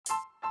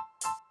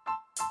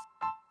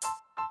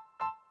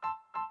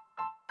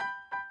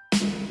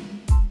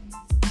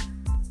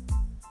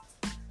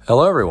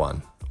Hello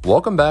everyone,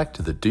 welcome back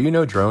to the Do You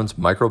Know Drones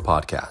Micro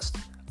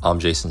Podcast. I'm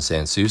Jason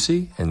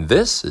Sansucci, and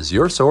this is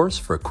your source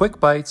for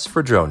quick bites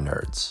for drone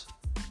nerds.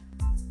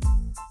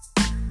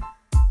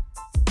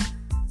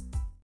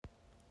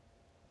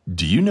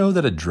 Do you know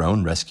that a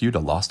drone rescued a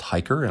lost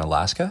hiker in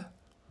Alaska?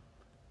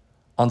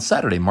 On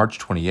Saturday, March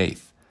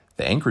 28th,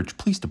 the Anchorage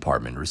Police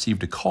Department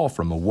received a call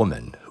from a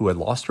woman who had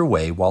lost her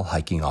way while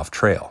hiking off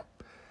trail.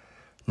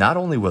 Not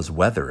only was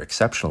weather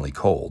exceptionally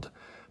cold,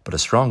 but a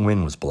strong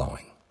wind was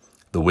blowing.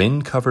 The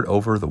wind covered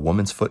over the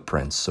woman's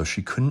footprints so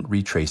she couldn't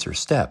retrace her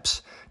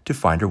steps to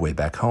find her way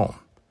back home.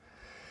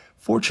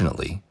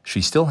 Fortunately, she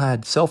still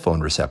had cell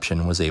phone reception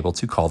and was able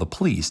to call the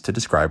police to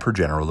describe her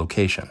general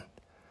location.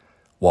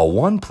 While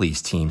one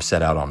police team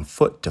set out on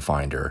foot to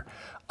find her,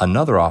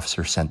 another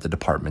officer sent the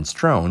department's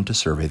drone to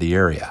survey the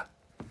area.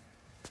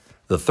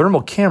 The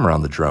thermal camera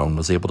on the drone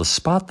was able to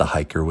spot the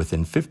hiker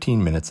within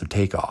 15 minutes of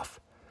takeoff.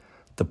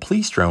 The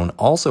police drone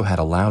also had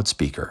a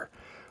loudspeaker,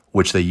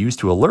 which they used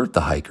to alert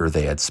the hiker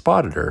they had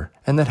spotted her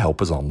and that help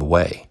was on the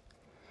way.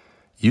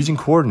 Using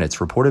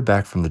coordinates reported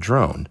back from the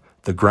drone,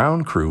 the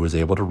ground crew was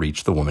able to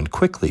reach the woman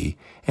quickly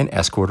and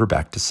escort her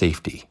back to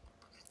safety.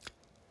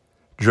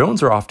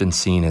 Drones are often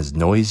seen as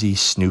noisy,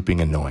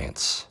 snooping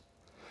annoyance.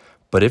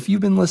 But if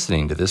you've been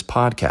listening to this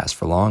podcast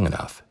for long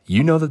enough,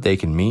 you know that they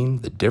can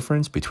mean the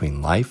difference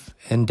between life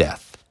and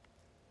death.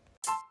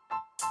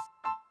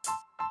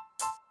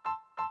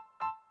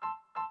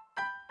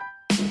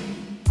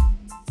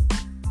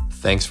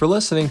 Thanks for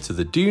listening to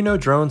the Do You Know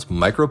Drones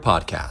Micro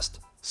Podcast.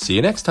 See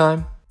you next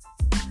time.